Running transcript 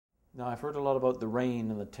Now, I've heard a lot about the rain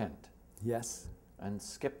in the tent. Yes. And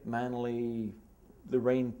Skip Manley, the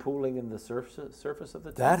rain pooling in the surface of the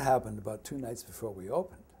tent. That happened about 2 nights before we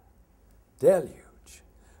opened. Deluge.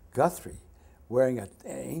 Guthrie, wearing an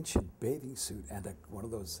ancient bathing suit and one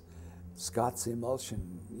of those Scott's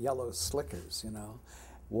emulsion yellow slickers, you know,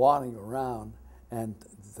 wandering around, and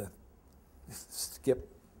the Skip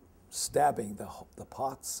stabbing the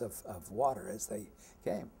pots of water as they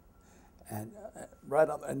came. And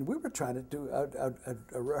and we were trying to do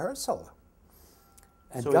a rehearsal.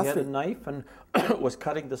 And so Guthrie, he had a knife and was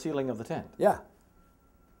cutting the ceiling of the tent. Yeah.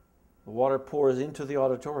 The water pours into the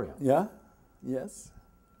auditorium. Yeah. Yes.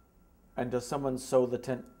 And does someone sew the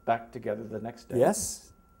tent back together the next day?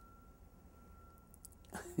 Yes.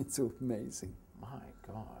 It's amazing. My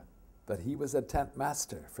God. But he was a tent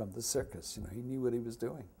master from the circus. You know, he knew what he was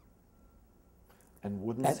doing. And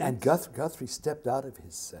wooden And Guthrie stepped out of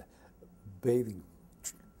his bathing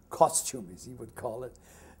costume, as he would call it,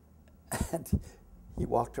 and he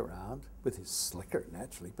walked around with his slicker,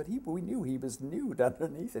 naturally, but we knew he was nude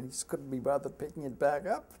underneath, and he just couldn't be bothered picking it back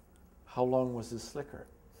up. How long was his slicker?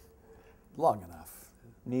 Long enough.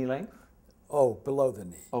 Knee length? Oh, below the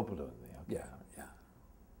knee. Oh, below the knee. Okay. Yeah, yeah.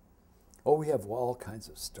 Oh, we have all kinds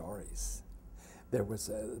of stories. There was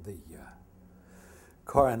the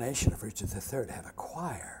coronation of Richard III had a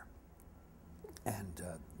choir, and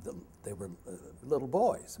they were little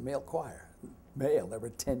boys, male choir. Male, they were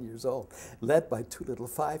 10 years old, led by 2 little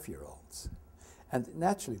 5-year-olds. And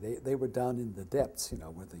naturally, they were down in the depths, you know,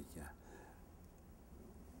 where the,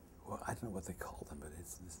 well, I don't know what they call them, but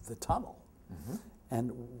it's the tunnel. Mm-hmm.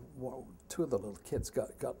 And 2 of the little kids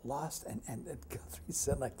got lost, and Guthrie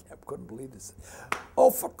said, and I couldn't believe this, "Oh,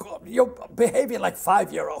 for God, you're behaving like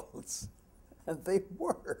 5-year-olds." And they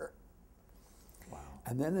were. Wow.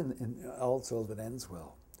 And then in All's Well That Ends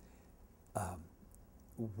Well,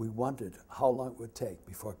 we wondered how long it would take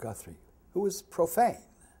before Guthrie, who was profane,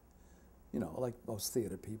 you know, like most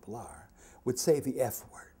theater people are, would say the F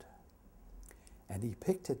word. And he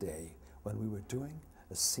picked a day when we were doing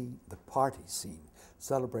a scene, the party scene,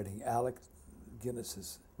 celebrating Alec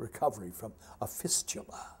Guinness's recovery from a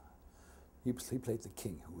fistula. He played the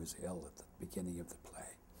king who was ill at the beginning of the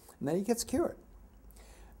play. And then he gets cured.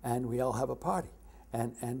 And we all have a party.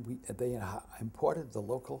 And they imported the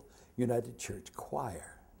local United Church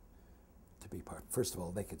choir to be part. First of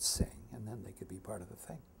all, they could sing, and then they could be part of the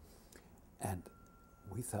thing. And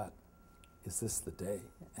we thought, is this the day?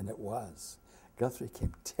 And it was. Guthrie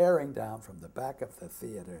came tearing down from the back of the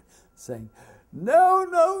theater saying, "No,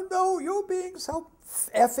 no, no, you're being so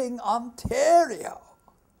effing Ontario."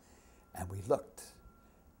 And we looked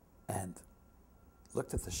at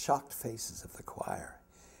the shocked faces of the choir,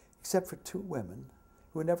 except for 2 women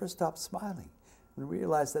who never stopped smiling and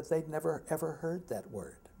realized that they'd never, ever heard that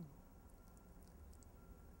word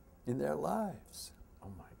in their lives.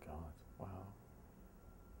 Oh my God, wow.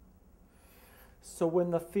 So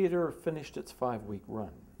when the theater finished its 5-week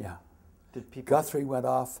run, Yeah. did people... Guthrie went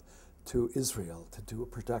off to Israel to do a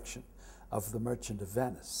production of The Merchant of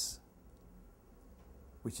Venice,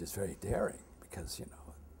 which is very daring because, you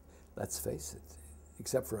know, let's face it,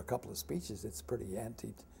 except for a couple of speeches, it's a pretty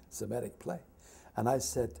anti-Semitic play. And I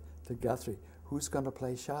said to Guthrie, "Who's going to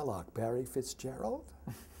play Shylock, Barry Fitzgerald?"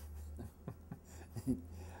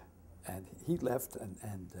 And he left,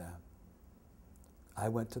 and I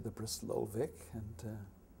went to the Bristol Old Vic, and...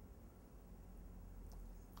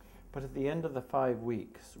 But at the end of the 5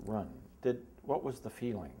 weeks run, what was the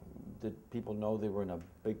feeling? Did people know they were in a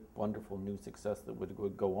big, wonderful new success that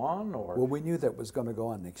would go on, or...? Well, we knew that was going to go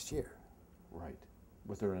on next year. Right.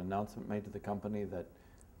 Was there an announcement made to the company that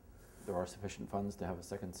there are sufficient funds to have a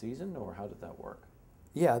second season, or how did that work?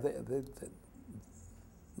 Yeah, it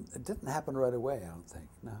didn't happen right away, I don't think,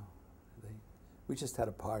 no. We just had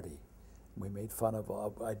a party. We made fun of,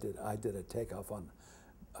 I did a takeoff on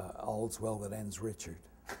All's Well That Ends Richard,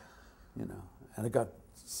 you know, and I got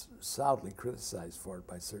soundly criticized for it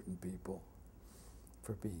by certain people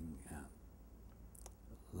for being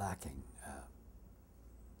lacking,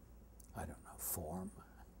 I don't know, form.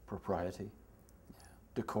 Propriety, Yeah.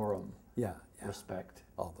 decorum, Yeah, respect.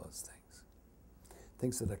 all those things.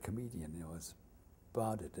 Things that a comedian, you know, is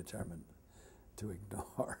bound and determined to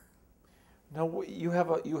ignore. Now you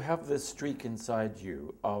have this streak inside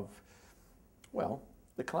you of, well,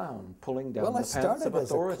 the clown pulling down the pants of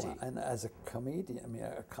authority. Well, I started as a comedian, I mean,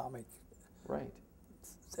 a comic. Right.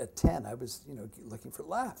 At 10, I was, you know, looking for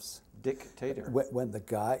laughs. Dictator. When the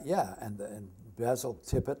guy, yeah, and Basil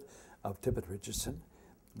Tippett of Tippett Richardson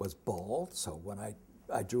was bald, so when I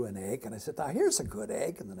drew an egg and I said, "Now here's a good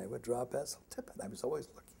egg," and then I would draw Basil Tippett. I was always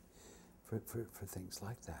looking for things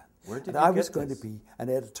like that. Where did and you I get was going this? to be an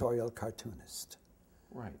editorial cartoonist,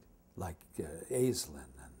 Right. like Aislinn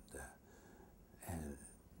and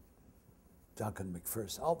Duncan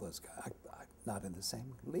McPherson, all those guys. I'm not in the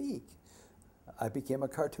same league. I became a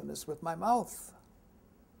cartoonist with my mouth.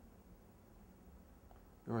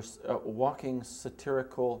 You were a walking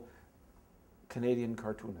satirical Canadian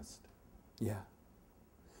cartoonist. Yeah.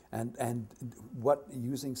 And what,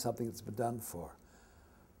 using something that's been done for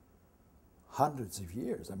hundreds of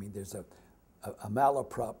years. I mean, there's a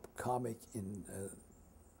malaprop comic in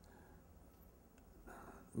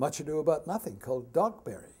Much Ado About Nothing called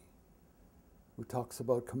Dogberry, who talks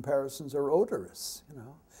about comparisons are odorous, you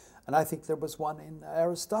know. And I think there was one in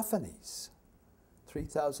Aristophanes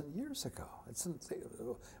 3,000 years ago. It's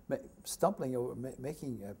stumbling over,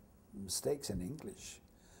 making mistakes in English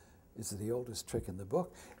is the oldest trick in the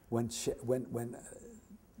book. When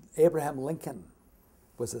Abraham Lincoln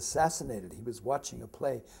was assassinated, he was watching a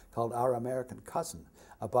play called Our American Cousin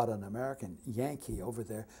about an American Yankee over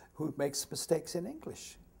there who makes mistakes in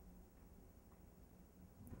English.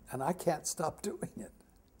 And I can't stop doing it.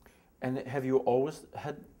 And have you always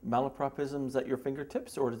had malapropisms at your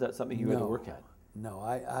fingertips, or is that something you had to work at? No,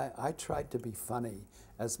 I tried to be funny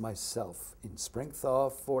as myself in Spring Thaw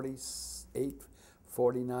 48,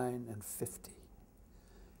 49, and 50.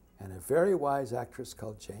 And a very wise actress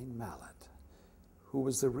called Jane Mallet, who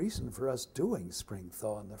was the reason for us doing Spring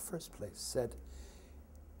Thaw in the first place, said,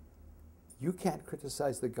 you can't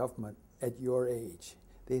criticize the government at your age.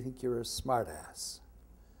 They think you're a smartass.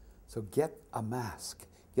 So get a mask,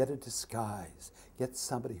 get a disguise, get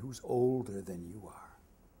somebody who's older than you are.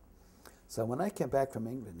 So when I came back from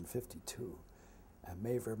England in 52, and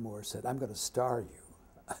Mavor Moore said, I'm going to star you.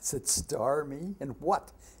 I said, star me? In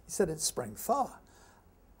what? He said, in Spring Thaw.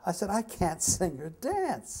 I said, I can't sing or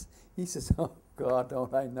dance. He says, oh God,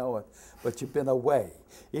 don't I know it. But you've been away.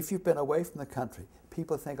 If you've been away from the country,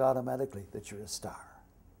 people think automatically that you're a star.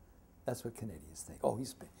 That's what Canadians think. Oh,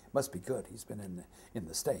 must be good. He's been in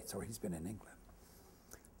the States, or he's been in England.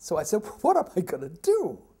 So I said, well, what am I going to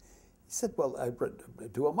do? He said, well, I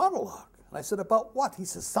do a monologue. And I said, about what? He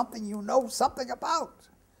says, something you know something about.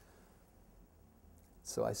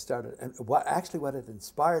 So I started, and what had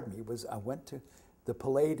inspired me was I went to the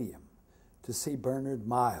Palladium to see Bernard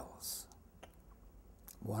Miles,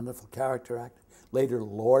 wonderful character actor. Later,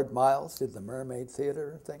 Lord Miles did the Mermaid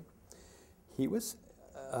Theatre thing. He was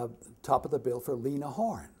top of the bill for Lena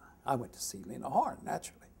Horne. I went to see Lena Horne,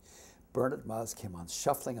 naturally. Bernard Miles came on,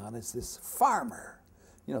 shuffling on as this farmer.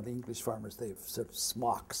 You know, the English farmers, they have sort of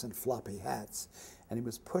smocks and floppy hats. And he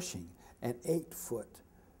was pushing an 8-foot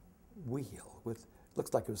wheel with,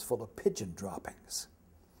 looks like it was full of pigeon droppings.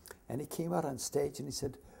 And he came out on stage and he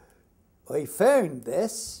said, I found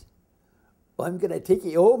this. I'm going to take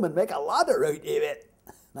it home and make a ladder out of it.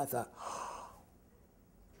 And I thought, oh,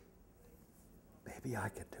 maybe I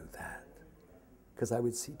could do that. Because I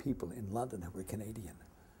would see people in London who were Canadian,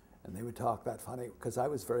 and they would talk that funny, because I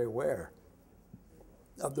was very aware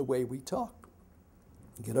of the way we talk.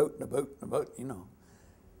 Get out and about, you know.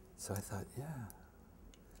 So I thought, yeah.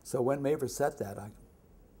 So when Mavor said that,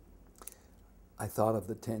 I thought of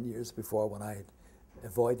the 10 years before when I had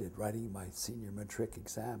avoided writing my senior matric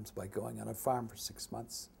exams by going on a farm for 6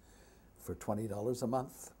 months for $20 a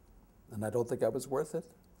month. And I don't think I was worth it.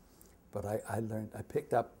 But I learned, I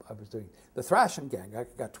was doing the thrashing gang. I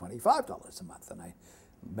got $25 a month, and I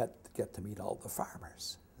get to meet all the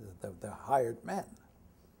farmers, the hired men.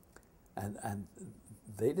 And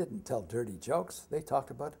they didn't tell dirty jokes. They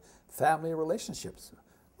talked about family relationships.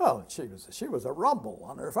 Well, she was a rumble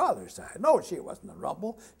on her father's side. No, she wasn't a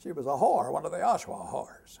rumble. She was a whore, one of the Oshawa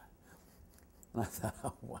whores. And I thought,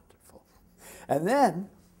 how wonderful. And then,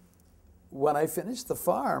 when I finished the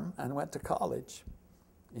farm and went to college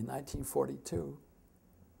in 1942,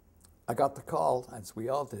 I got the call, as we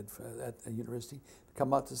all did at the university, to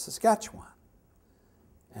come out to Saskatchewan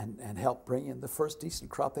and help bring in the first decent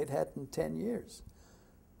crop they'd had in 10 years.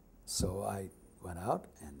 So I went out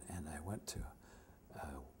and I went to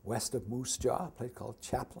west of Moose Jaw, a place called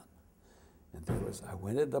Chaplin. And I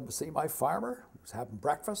went in to see my farmer, who was having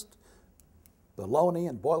breakfast, bologna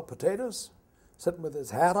and boiled potatoes, sitting with his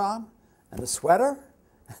hat on and a sweater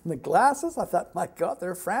and the glasses. I thought, my God,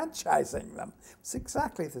 they're franchising them. It's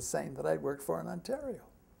exactly the same that I'd worked for in Ontario.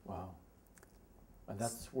 Wow. And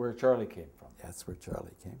that's where Charlie came from. That's where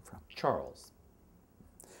Charlie came from. Charles.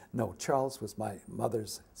 No, Charles was my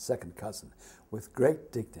mother's second cousin with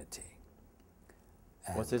great dignity.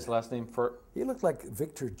 And what's his last name? He looked like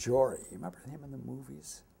Victor Jory. You remember him in the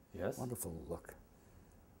movies? Yes. Wonderful look.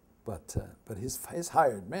 But his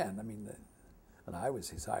hired men, I mean, And I was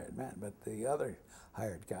his hired man, but the other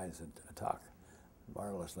hired guys would talk more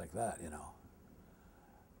or less like that, you know.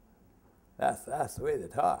 That's the way they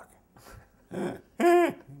talk.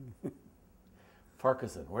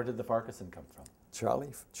 Farquharson, where did the Farquharson come from?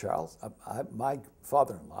 Charles, my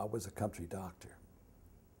father-in-law was a country doctor.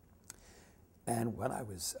 And when I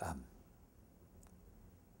was,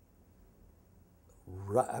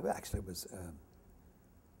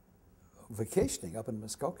 vacationing up in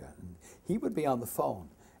Muskoka, and he would be on the phone,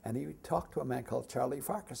 and he would talk to a man called Charlie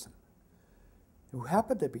Farquharson, who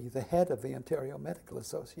happened to be the head of the Ontario Medical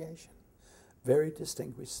Association. Very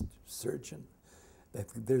distinguished surgeon.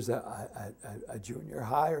 There's a junior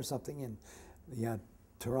high or something in the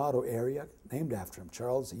Toronto area named after him,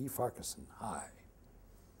 Charles E. Farquharson High.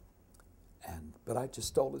 But I just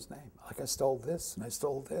stole his name. Like I stole this and I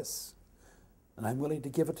stole this. And I'm willing to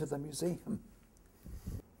give it to the museum.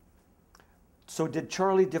 So did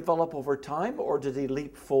Charlie develop over time, or did he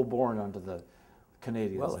leap full-born onto the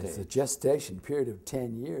Canadian well, stage? It's a gestation period of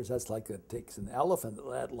 10 years. That's like it takes an elephant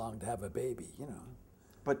that long to have a baby, you know.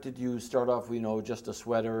 But did you start off, you know, just a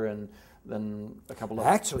sweater and then a couple of...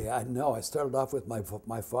 Actually, I started off with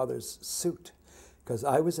my father's suit, because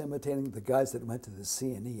I was imitating the guys that went to the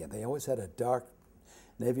CNE, and they always had a dark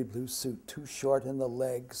navy blue suit, too short in the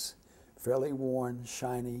legs, fairly worn,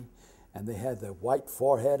 shiny, and they had the white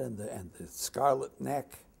forehead and the scarlet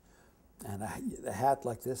neck, and the hat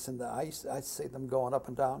like this, and I see them going up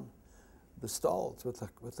and down the stalls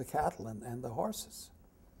with the cattle and the horses.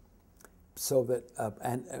 So that,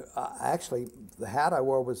 actually, the hat I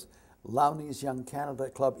wore was Lowney's Young Canada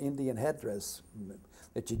Club Indian headdress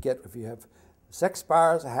that you get if you have 6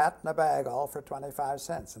 bars, a hat, and a bag, all for 25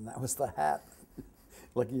 cents, and that was the hat.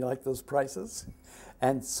 Like, you like those prices?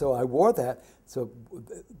 And so I wore that. So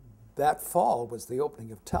that fall was the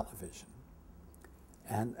opening of television.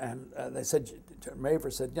 And they said,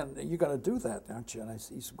 Maver said, you're going to do that, aren't you? And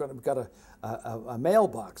he's got a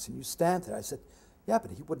mailbox, and you stand there. I said, yeah,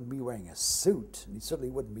 but he wouldn't be wearing a suit, and he certainly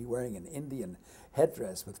wouldn't be wearing an Indian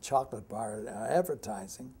headdress with chocolate bar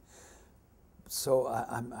advertising. So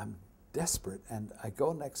I'm desperate, and I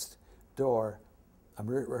go next door. I'm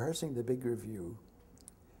rehearsing the big review,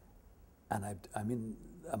 and I'm in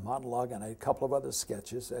a monologue and a couple of other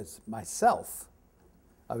sketches as myself.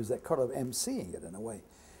 I was kind of emceeing it in a way.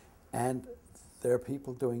 And there are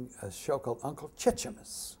people doing a show called Uncle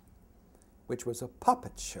Chichimus, which was a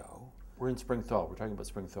puppet show. We're in Spring Thaw. We're talking about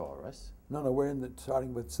Spring Thaw, right? No, we're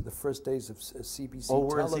starting with the first days of CBC. Oh,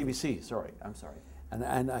 we're in CBC. Sorry, I'm sorry.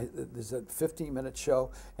 And there's a 15-minute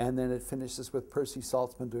show, and then it finishes with Percy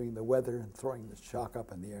Saltzman doing the weather and throwing the chalk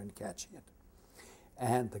up in the air and catching it.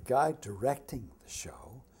 And the guy directing the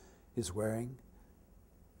show is wearing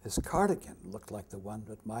this cardigan, looked like the one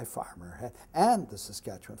that my farmer had, and the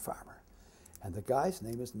Saskatchewan farmer. And the guy's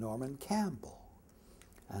name is Norman Campbell.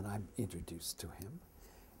 And I'm introduced to him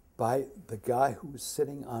by the guy who was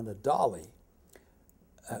sitting on a dolly,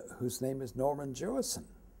 whose name is Norman Jewison.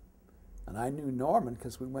 And I knew Norman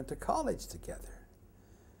because we went to college together.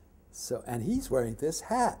 So, and he's wearing this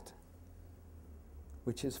hat,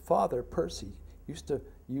 which his father, Percy, used to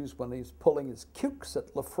use when he was pulling his cukes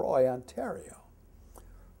at Lefroy, Ontario.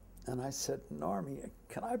 And I said, Normie,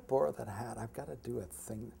 can I borrow that hat? I've got to do a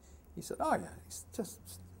thing. He said, oh yeah, he's just,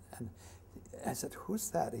 and I said,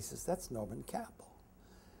 who's that? He says, that's Norman Campbell.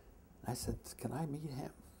 I said, can I meet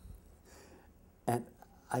him? And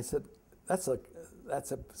I said, that's a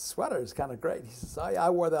sweater, it's kind of great. He says, oh yeah, I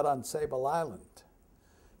wore that on Sable Island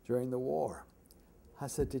during the war. I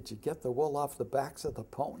said, did you get the wool off the backs of the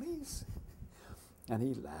ponies? And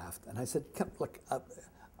he laughed. And I said, look,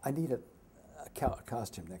 I need a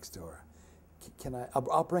costume next door. Can I?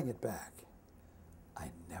 I'll bring it back.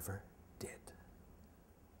 I never did.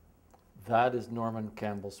 That is Norman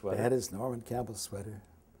Campbell's sweater. That is Norman Campbell's sweater.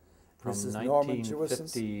 From this is Norman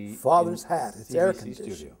Jewison's 1950 father's hat. It's air CBC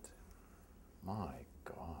conditioned. studio. My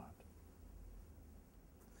God.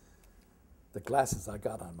 The glasses I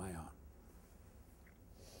got on my own.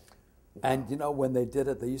 Wow. And you know, when they did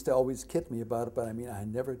it, they used to always kid me about it, but I mean, I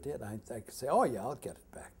never did. I could say, oh yeah, I'll get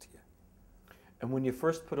it back to you. And when you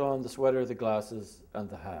first put on the sweater, the glasses, and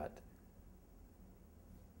the hat,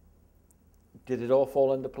 did it all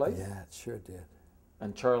fall into place? Yeah, it sure did.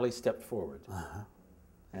 And Charlie stepped forward. Uh-huh.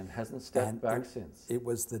 And hasn't stepped back since. It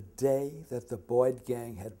was the day that the Boyd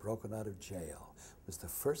gang had broken out of jail. It was the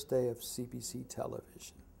first day of CBC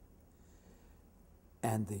television.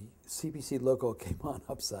 And the CBC logo came on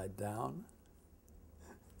upside down.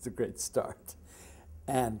 It's a great start.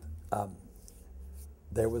 And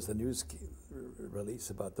there was a news release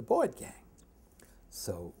about the Boyd gang.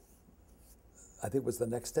 So I think it was the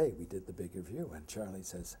next day we did the big review, and Charlie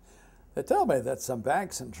says, they tell me that some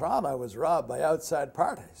banks in Toronto was robbed by outside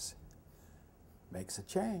parties. Makes a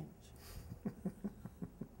change.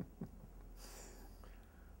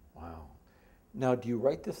 Wow. Now, do you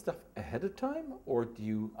write this stuff ahead of time, or do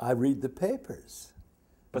you... I read the papers.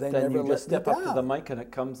 But they then never you just let me step up to the down. mic and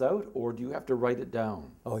it comes out, or do you have to write it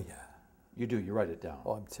down? Oh, yeah. You do, you write it down.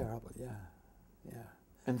 Oh, I'm terrible, yeah. Yeah.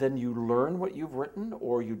 And then you learn what you've written,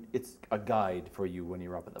 or it's a guide for you when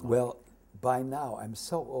you're up at the mic? Well, by now, I'm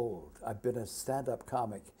so old. I've been a stand-up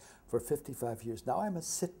comic for 55 years. Now I'm a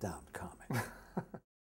sit-down comic.